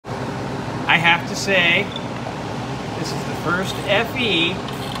I have to say, this is the first FE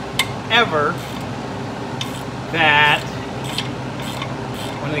ever that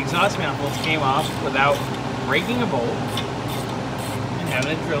one of the exhaust manifolds came off without breaking a bolt and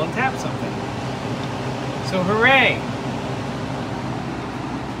having to drill and tap something. So hooray!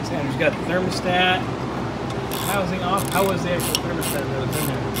 Sanders got the thermostat housing off. How was the actual thermostat that was in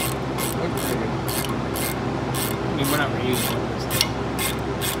there? I mean, we're not reusing it.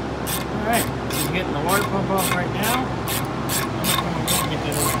 Alright, he's getting the water pump off right now.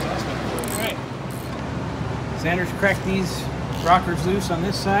 Alright. Sanders cracked these rockers loose on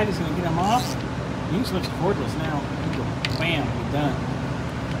this side. He's going to get them off. He just looks cordless now. Bam, we're done.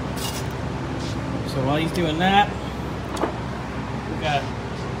 So while he's doing that, we got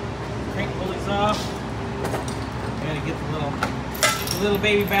crank pulleys off. I gotta get the little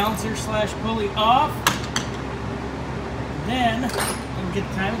baby balancer slash pulley off. Then we can get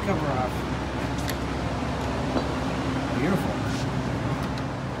the timing cover off. Beautiful.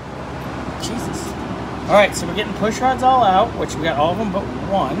 Jesus. Alright, so we're getting push rods all out, which we got all of them but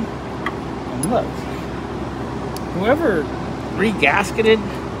one. And look, whoever re-gasketed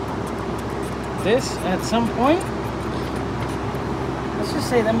this at some point, let's just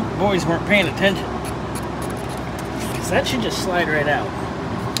say them boys weren't paying attention. Because that should just slide right out.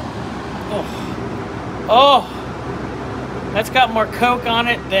 Oh. Oh! That's got more Coke on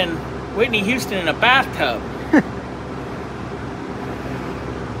it than Whitney Houston in a bathtub.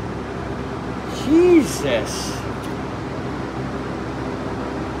 Jesus.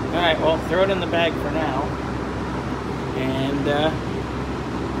 Alright, well, throw it in the bag for now. And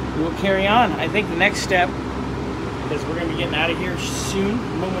we will carry on. I think the next step, because we're going to be getting out of here soon,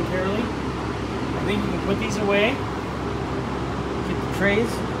 momentarily. I think we can put these away. Get the trays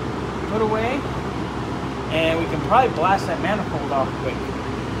put away. And we can probably blast that manifold off quick.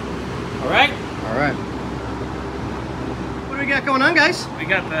 Alright? Alright. What do we got going on, guys? We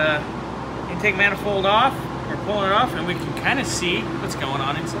got the intake manifold off. We're pulling it off, and we can kind of see what's going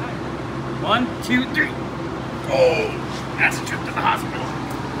on inside. 1, 2, 3. Oh, that's a trip to the hospital.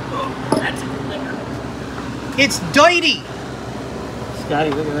 Oh, that's a liver. It's dirty.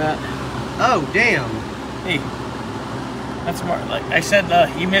 Scotty, look at that. Oh, damn. Hey, that's more like I said.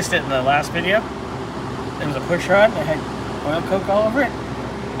 You missed it in the last video. There was a push rod that had oil coke all over it.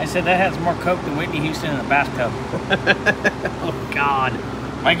 I said that has more coke than Whitney Houston in a bathtub. Oh God.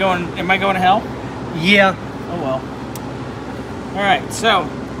 Am I going to hell? Yeah. Oh well. All right, so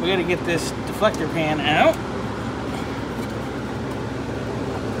we got to get this deflector pan out.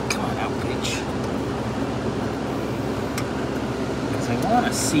 Come on out, bitch. Because I want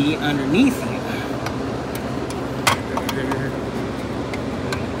to see underneath you.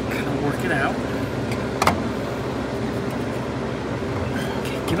 Kind of work it out.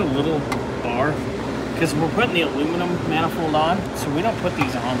 Okay, get a little bar. Because we're putting the aluminum manifold on, so we don't put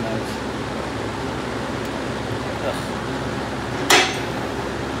these on those. Ugh.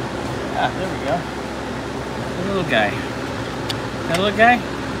 Ah, there we go. The little guy. That little guy?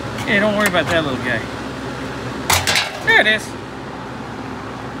 Hey, don't worry about that little guy. There it is.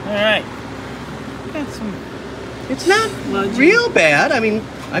 Alright. Got some. It's not real bad. I mean,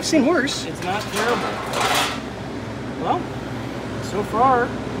 I've seen worse. It's not terrible. Well, so far,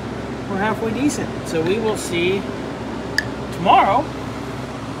 we're halfway decent. So we will see tomorrow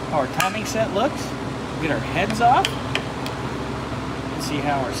how our timing set looks. Get our heads off. And see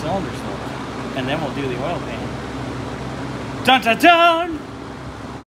how our cylinders look. And then we'll do the oil pan. Dun dun dun!